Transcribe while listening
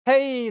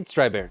Hey, it's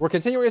Drybear. We're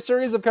continuing a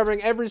series of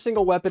covering every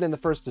single weapon in the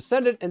First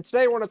Descendant, and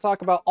today we're going to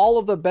talk about all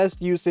of the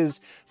best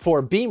uses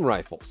for beam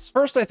rifles.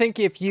 First, I think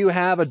if you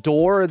have a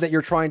door that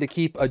you're trying to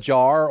keep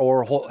ajar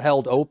or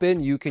held open,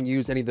 you can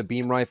use any of the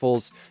beam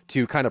rifles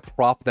to kind of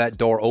prop that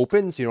door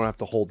open so you don't have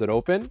to hold it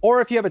open.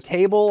 Or if you have a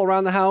table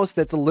around the house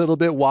that's a little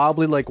bit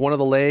wobbly, like one of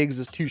the legs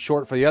is too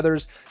short for the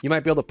others, you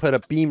might be able to put a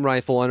beam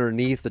rifle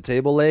underneath the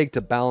table leg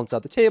to balance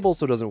out the table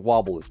so it doesn't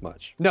wobble as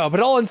much. No, but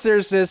all in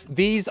seriousness,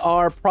 these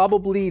are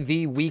probably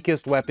the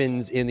weakest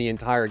weapons in the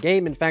entire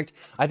game. In fact,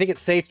 I think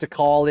it's safe to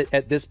call it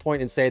at this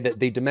point and say that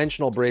the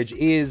dimensional bridge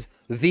is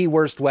the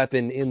worst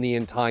weapon in the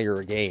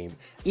entire game.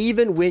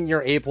 Even when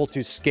you're able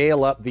to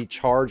scale up the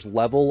charge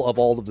level of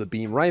all of the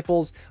beam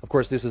rifles, of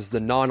course, this is the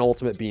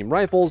non-ultimate beam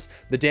rifles,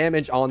 the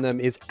damage on them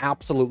is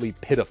absolutely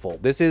pitiful.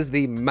 This is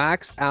the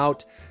maxed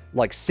out,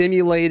 like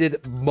simulated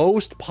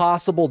most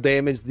possible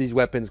damage these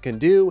weapons can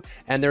do,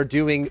 and they're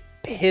doing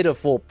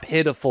pitiful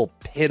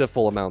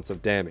amounts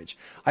of damage.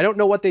 I don't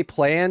know what they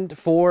planned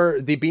for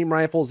the beam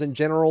rifles in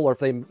general, or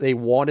if they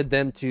wanted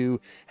them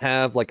to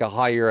have like a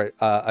higher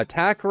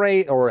attack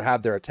rate, or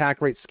have their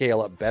attack rate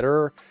scale up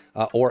better,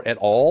 or at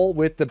all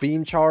with the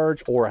beam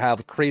charge, or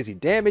have crazy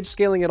damage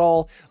scaling at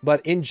all.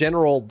 But in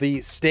general,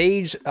 the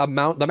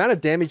amount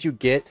of damage you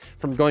get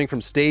from going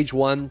from stage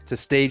 1 to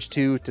stage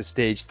 2 to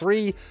stage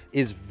 3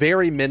 is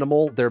very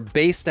minimal. Their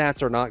base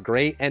stats are not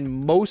great, and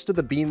most of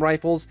the beam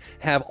rifles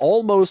have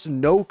almost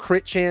no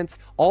crit chance,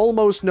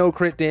 almost no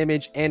crit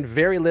damage, and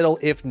very little,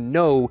 if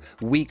no,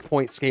 weak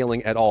point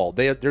scaling at all.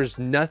 There's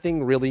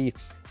nothing really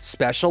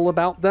special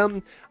about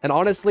them. And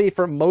honestly,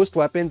 for most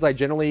weapons, I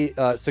generally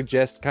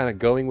suggest kind of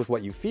going with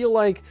what you feel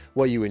like,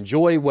 what you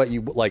enjoy, what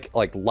you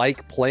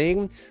like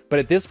playing. But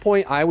at this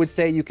point, I would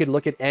say you could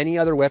look at any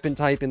other weapon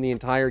type in the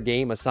entire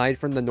game aside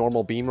from the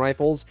normal beam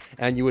rifles,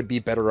 and you would be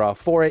better off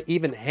for it.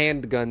 Even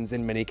handguns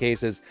in many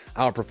cases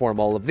outperform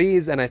all of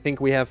these, and I think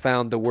we have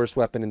found the worst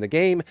weapon in the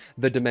game,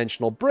 the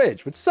dimensional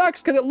bridge, which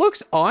sucks because it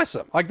looks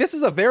awesome. Like, this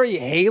is a very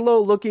Halo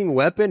looking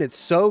weapon. It's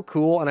so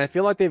cool, and I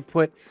feel like they've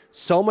put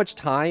so much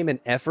time and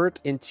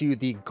effort into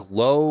the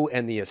glow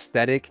and the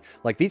aesthetic.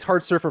 Like, these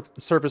hard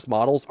surface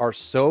models are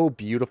so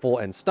beautiful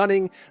and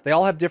stunning. They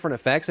all have different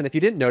effects, and if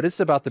you didn't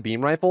notice about the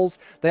beam rifles,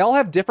 they all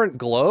have different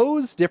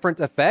glows, different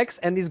effects,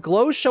 and these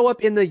glows show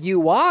up in the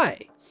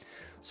UI.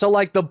 So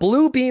like the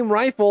blue beam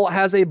rifle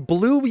has a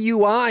blue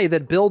UI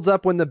that builds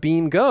up when the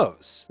beam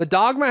goes. The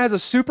Dogma has a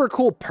super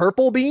cool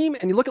purple beam,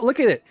 and you look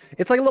at it.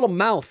 It's like a little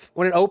mouth.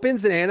 When it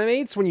opens, it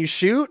animates. When you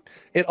shoot,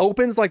 it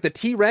opens like the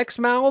T-Rex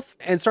mouth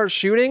and starts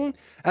shooting.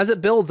 As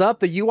it builds up,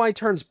 the UI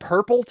turns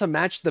purple to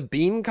match the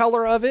beam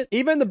color of it.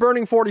 Even the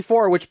Burning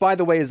 44, which by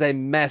the way is a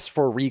mess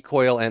for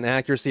recoil and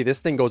accuracy.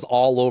 This thing goes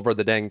all over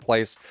the dang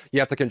place.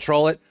 You have to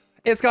control it.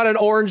 It's got an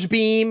orange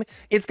beam,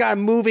 it's got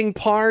moving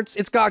parts,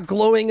 it's got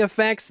glowing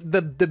effects,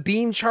 the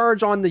beam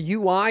charge on the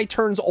UI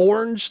turns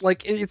orange.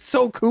 Like, it's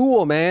so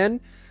cool, man.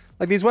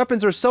 Like, these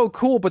weapons are so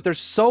cool, but they're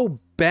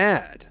so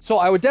bad. So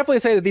I would definitely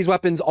say that these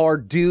weapons are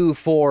due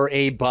for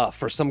a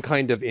buff or some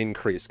kind of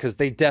increase, because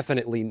they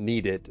definitely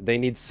need it. They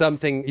need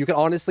something. You can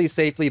honestly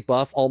safely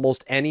buff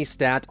almost any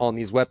stat on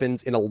these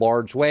weapons in a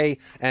large way,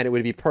 and it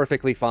would be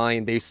perfectly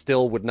fine. They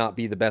still would not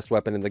be the best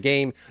weapon in the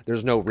game.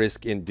 There's no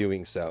risk in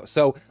doing so.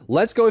 So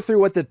let's go through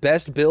what the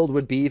best build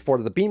would be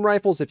for the beam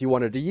rifles if you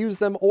wanted to use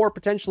them, or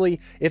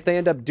potentially if they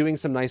end up doing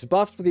some nice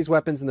buffs for these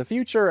weapons in the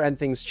future and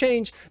things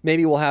change,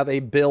 maybe we'll have a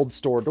build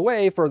stored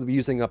away for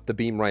using up the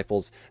beam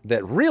rifles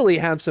that really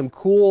have some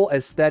cool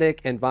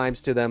aesthetic and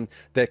vibes to them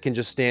that can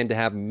just stand to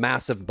have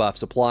massive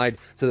buffs applied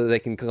so that they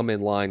can come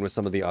in line with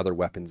some of the other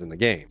weapons in the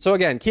game. So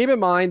again, keep in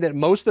mind that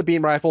most of the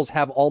beam rifles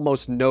have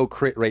almost no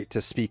crit rate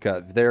to speak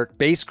of. Their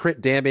base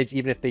crit damage,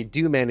 even if they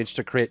do manage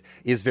to crit,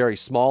 is very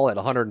small at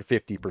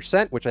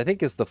 150%, which I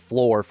think is the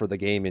floor for the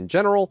game in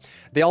general.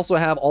 They also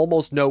have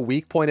almost no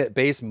weak point at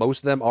base. Most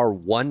of them are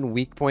 1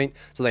 weak point,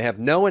 so they have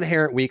no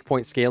inherent weak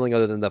point scaling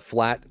other than the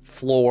flat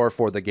floor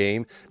for the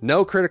game,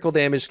 no critical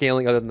damage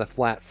scaling other than the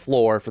flat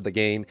floor for the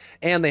game,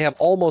 and they have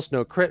almost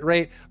no crit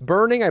rate.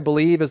 Burning, I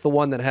believe, is the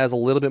one that has a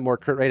little bit more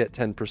crit rate at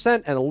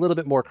 10% and a little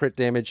bit more crit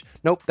damage.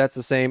 Nope, that's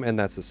the same, and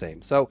that's the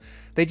same. So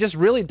they just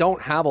really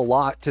don't have a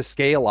lot to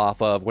scale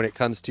off of when it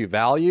comes to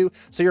value.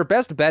 So your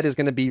best bet is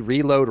going to be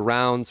reload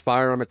rounds,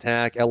 firearm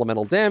attack,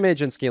 elemental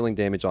damage, and scaling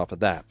damage off of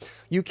that.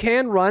 You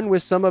can run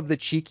with some of the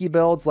cheeky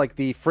builds, like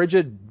the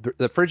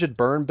frigid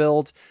burn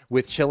build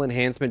with chill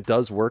enhancement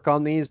does work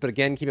on these, but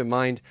again, keep in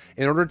mind,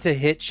 in order to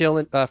hit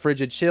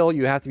frigid chill,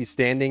 you have to be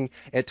standing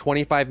at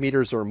 25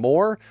 meters or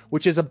more,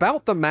 which is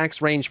about the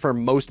max range for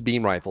most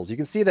beam rifles. You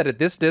can see that at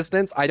this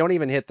distance, I don't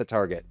even hit the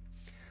target.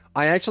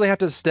 I actually have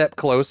to step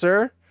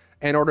closer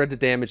in order to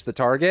damage the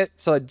target.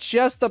 So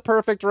just the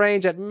perfect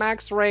range. At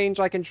max range,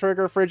 I can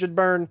trigger frigid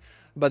burn.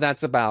 but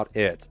that's about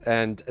it.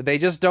 And they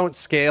just don't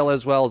scale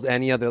as well as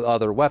any of the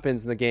other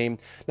weapons in the game.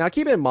 Now,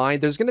 keep in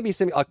mind, there's going to be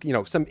some,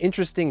 some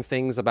interesting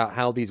things about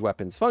how these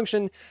weapons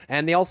function,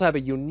 and they also have a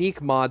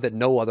unique mod that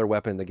no other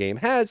weapon in the game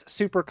has,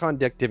 super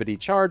conductivity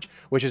charge,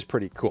 which is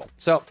pretty cool.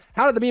 So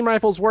how do the beam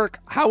rifles work?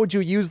 How would you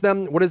use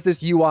them? What is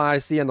this UI I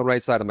see on the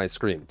right side of my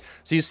screen?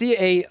 So you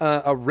see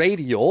a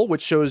radial,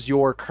 which shows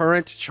your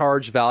current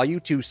charge value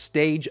to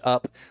stage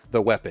up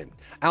the weapon.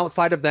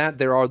 Outside of that,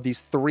 there are these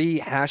 3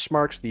 hash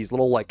marks, these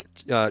little like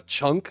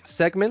chunk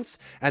segments,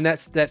 and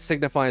that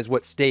signifies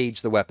what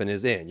stage the weapon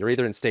is in. You're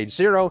either in stage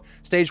 0,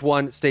 stage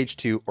 1, stage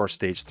 2, or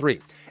stage 3.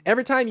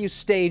 Every time you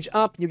stage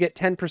up, you get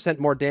 10%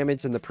 more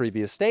damage than the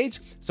previous stage.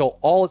 So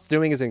all it's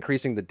doing is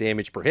increasing the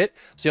damage per hit.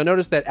 So you'll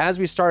notice that as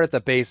we start at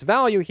the base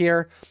value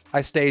here,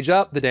 I stage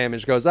up, the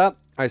damage goes up.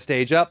 I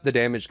stage up, the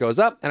damage goes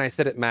up, and I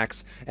set it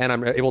max, and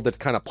I'm able to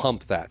kind of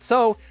pump that.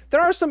 So there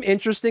are some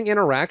interesting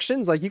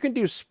interactions. Like you can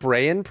do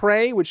spray and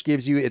pray, which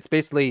gives you, it's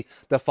basically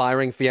the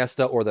firing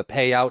fiesta or the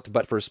payout,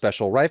 but for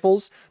special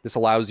rifles. This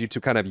allows you to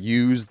kind of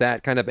use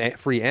that kind of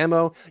free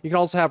ammo. You can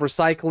also have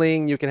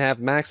recycling. You can have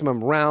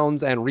maximum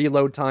rounds and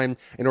reload time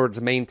in order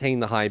to maintain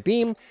the high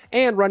beam,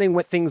 and running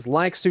with things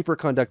like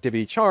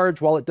superconductivity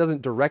charge. While it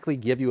doesn't directly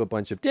give you a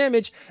bunch of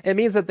damage, it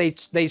means that they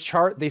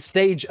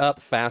stage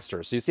up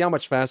faster. So you see how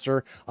much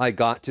faster I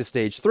got to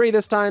stage 3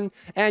 this time,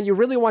 and you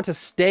really want to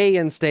stay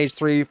in stage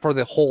 3 for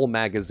the whole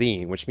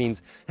magazine, which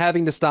means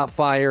having to stop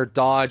fire,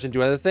 dodge, and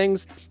do other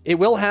things. It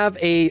will have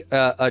a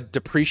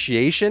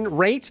depreciation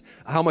rate,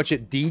 how much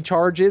it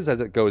decharges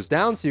as it goes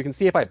down. So you can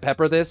see if I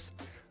pepper this,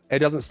 it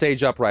doesn't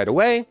stage up right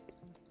away.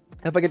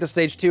 If I get to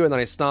stage 2 and then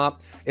I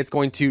stop, it's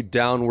going to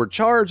downward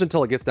charge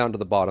until it gets down to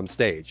the bottom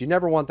stage. You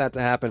never want that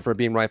to happen for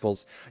beam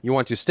rifles. You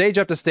want to stage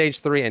up to stage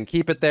 3 and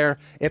keep it there.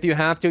 If you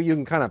have to, you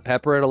can kind of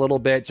pepper it a little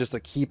bit just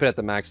to keep it at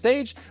the max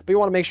stage, but you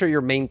want to make sure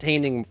you're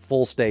maintaining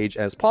full stage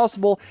as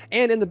possible.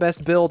 And in the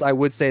best build, I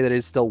would say that it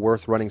is still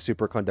worth running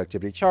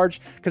superconductivity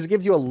charge because it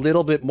gives you a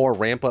little bit more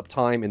ramp up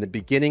time in the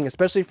beginning,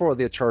 especially for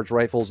the charge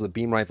rifles, the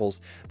beam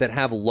rifles that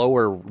have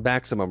lower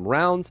maximum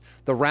rounds.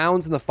 The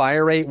rounds and the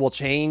fire rate will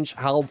change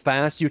how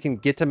fast you can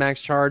get to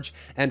max charge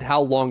and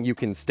how long you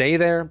can stay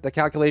there. The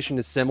calculation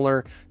is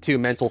similar to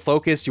mental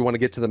focus. You want to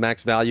get to the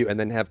max value and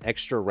then have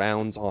extra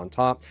rounds on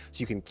top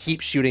so you can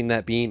keep shooting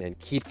that beam and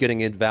keep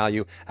getting in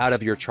value out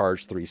of your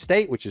charge 3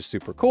 state, which is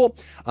super cool.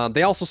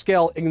 They also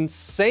scale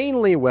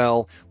insanely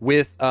well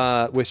with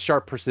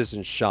sharp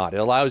precision shot. It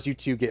allows you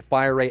to get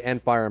fire rate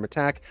and firearm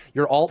attack.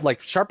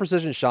 Sharp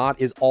precision shot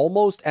is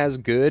almost as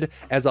good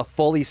as a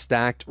fully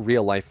stacked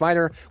real life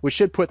fighter, which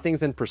should put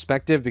things in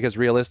perspective because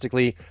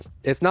realistically,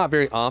 it's not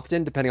very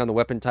often, depending on the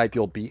weapon type,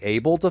 you'll be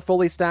able to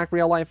fully stack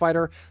real life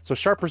fighter. So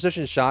sharp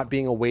precision shot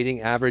being a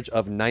weighting average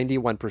of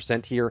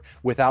 91% here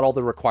without all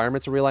the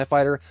requirements of real life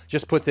fighter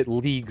just puts it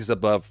leagues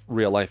above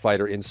real life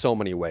fighter in so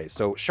many ways.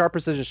 So sharp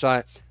precision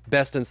shot,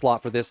 best in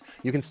slot for this.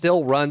 You can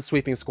still run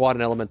sweeping squad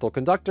and elemental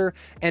conductor.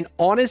 And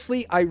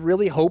honestly, I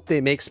really hope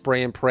they make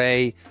spray and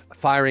pray,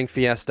 firing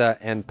fiesta,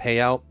 and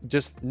payout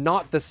just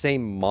not the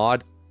same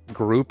mod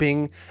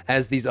grouping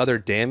as these other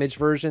damage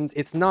versions.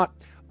 It's not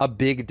a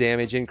big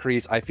damage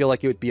increase. I feel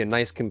like it would be a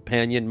nice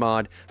companion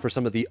mod for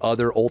some of the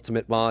other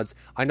ultimate mods.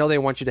 I know they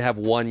want you to have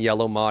 1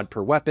 yellow mod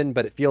per weapon,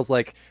 but it feels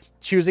like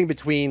choosing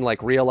between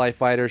like real life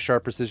fighter,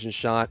 sharp precision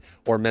shot,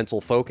 or mental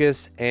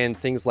focus, and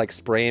things like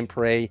spray and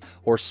pray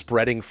or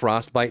spreading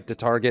frostbite to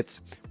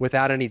targets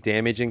without any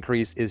damage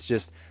increase is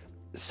just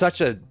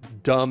such a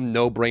dumb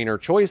no-brainer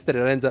choice that it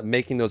ends up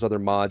making those other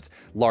mods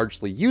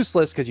largely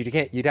useless because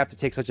you'd have to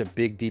take such a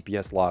big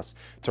DPS loss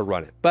to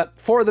run it. But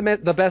for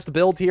the best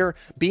build here,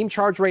 beam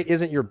charge rate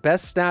isn't your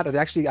best stat. It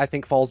actually, I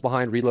think, falls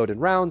behind reload and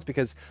rounds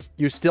because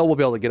you still will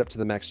be able to get up to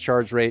the max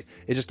charge rate.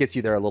 It just gets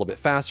you there a little bit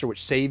faster,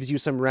 which saves you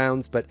some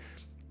rounds, but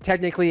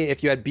technically,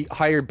 if you had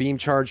higher beam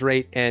charge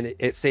rate and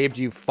it saved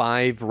you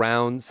 5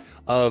 rounds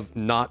of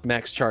not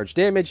max charge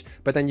damage,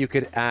 but then you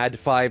could add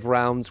 5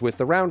 rounds with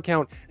the round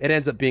count, it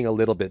ends up being a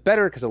little bit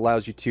better because it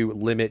allows you to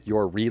limit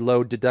your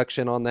reload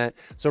deduction on that.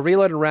 So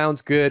reload and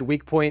rounds, good.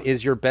 Weak point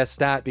is your best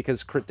stat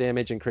because crit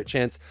damage and crit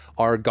chance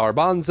are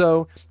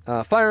garbanzo.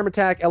 Firearm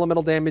attack,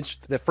 elemental damage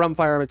from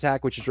firearm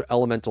attack, which is your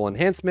elemental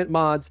enhancement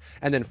mods,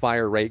 and then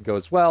fire rate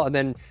goes well. And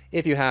then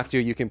if you have to,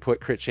 you can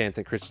put crit chance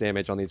and crit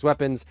damage on these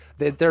weapons.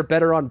 They're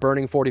better on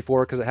burning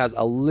 44 because it has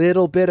a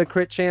little bit of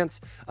crit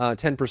chance,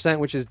 10%,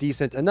 which is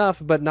decent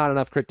enough, but not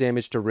enough crit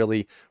damage to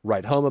really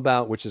write home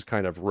about, which is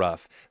kind of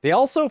rough. They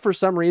also, for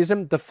some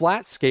reason, the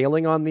flat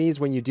scaling on these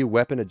when you do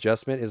weapon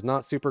adjustment is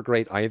not super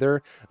great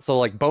either. So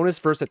like bonus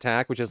first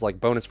attack, which is like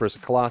bonus first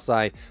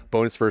colossi,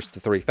 bonus first the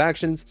 3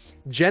 factions.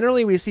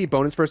 Generally, we see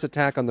bonus first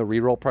attack on the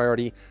reroll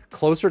priority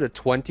closer to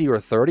 20 or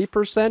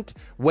 30%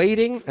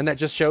 weighting, and that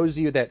just shows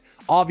you that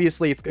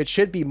obviously it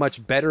should be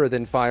much better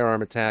than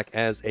firearm attack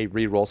as a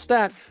reroll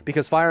stat, that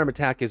because firearm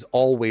attack is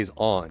always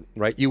on,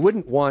 right? You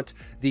wouldn't want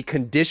the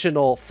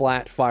conditional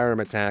flat firearm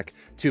attack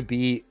to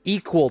be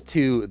equal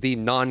to the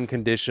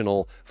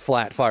non-conditional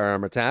flat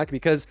firearm attack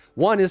because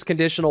one is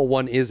conditional,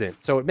 one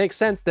isn't. So it makes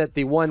sense that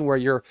the one where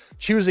you're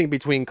choosing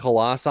between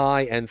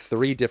Colossi and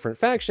 3 different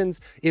factions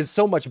is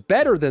so much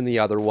better than the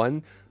other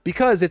one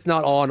because it's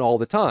not on all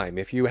the time.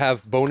 If you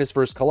have bonus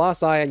versus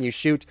Colossi and you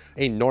shoot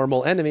a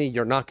normal enemy,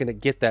 you're not going to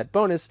get that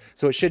bonus.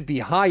 So it should be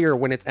higher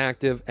when it's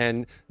active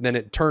and then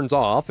it turns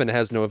off and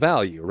has no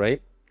value,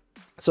 right?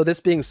 So this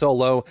being so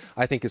low,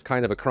 I think is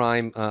kind of a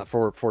crime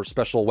for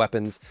special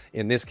weapons.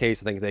 In this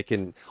case, I think they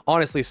can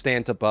honestly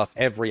stand to buff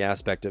every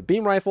aspect of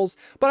beam rifles,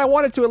 but I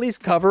wanted to at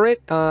least cover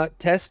it,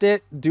 test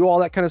it, do all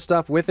that kind of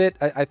stuff with it.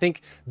 I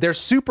think they're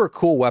super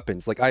cool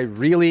weapons. Like I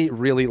really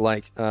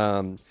like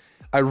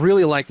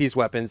these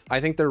weapons.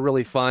 I think they're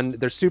really fun.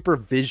 They're super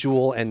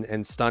visual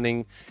and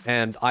stunning.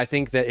 And I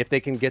think that if they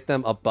can get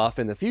them a buff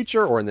in the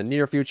future or in the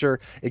near future,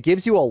 it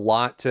gives you a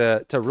lot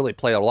to really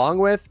play along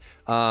with.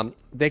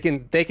 They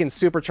can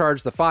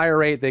supercharge the fire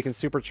rate. They can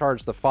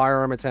supercharge the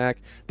firearm attack.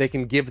 They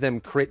can give them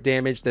crit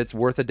damage that's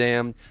worth a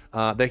damn.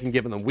 They can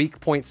give them weak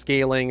point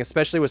scaling,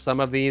 especially with some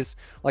of these.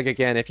 Like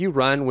again, if you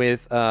run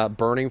with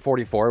Burning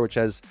 44, which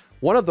has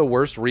one of the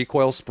worst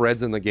recoil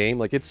spreads in the game,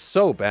 like it's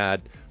so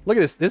bad. Look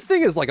at this. This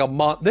thing is like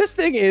this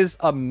thing is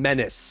a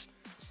menace.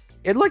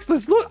 It looks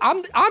this. Look,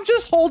 I'm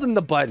just holding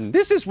the button.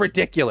 This is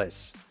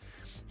ridiculous.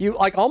 You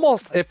like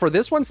almost for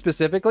this one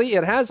specifically,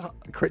 it has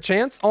crit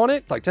chance on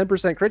it, like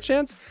 10% crit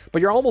chance,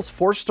 but you're almost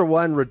forced to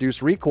run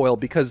reduce recoil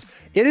because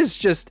it is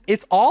just,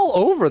 it's all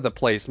over the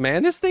place,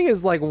 man. This thing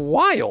is like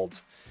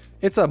wild.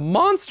 It's a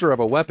monster of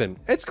a weapon.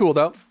 It's cool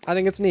though. I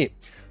think it's neat.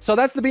 So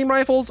that's the beam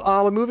rifles.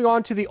 We're moving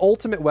on to the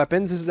ultimate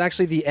weapons. This is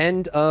actually the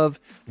end of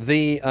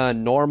the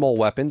normal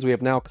weapons. We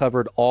have now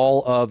covered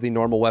all of the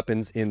normal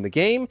weapons in the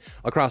game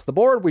across the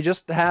board. We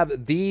just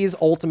have these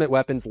ultimate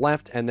weapons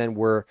left, and then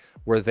we're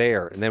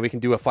there. And then we can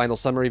do a final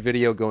summary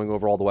video going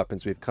over all the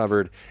weapons we've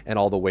covered and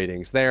all the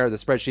weightings there. The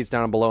spreadsheet's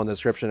down below in the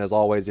description as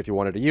always if you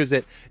wanted to use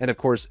it. And of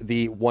course,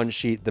 the one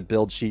sheet, the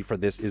build sheet for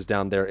this is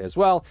down there as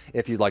well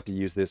if you'd like to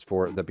use this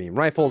for the beam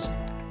rifles.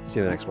 See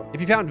you in the next one.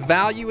 If you found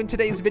value in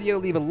today's video,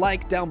 leave a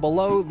like down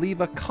below, leave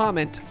a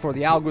comment for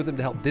the algorithm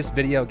to help this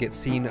video get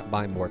seen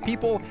by more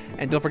people,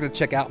 and don't forget to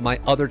check out my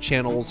other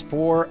channels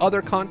for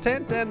other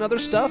content and other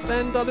stuff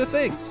and other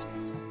things.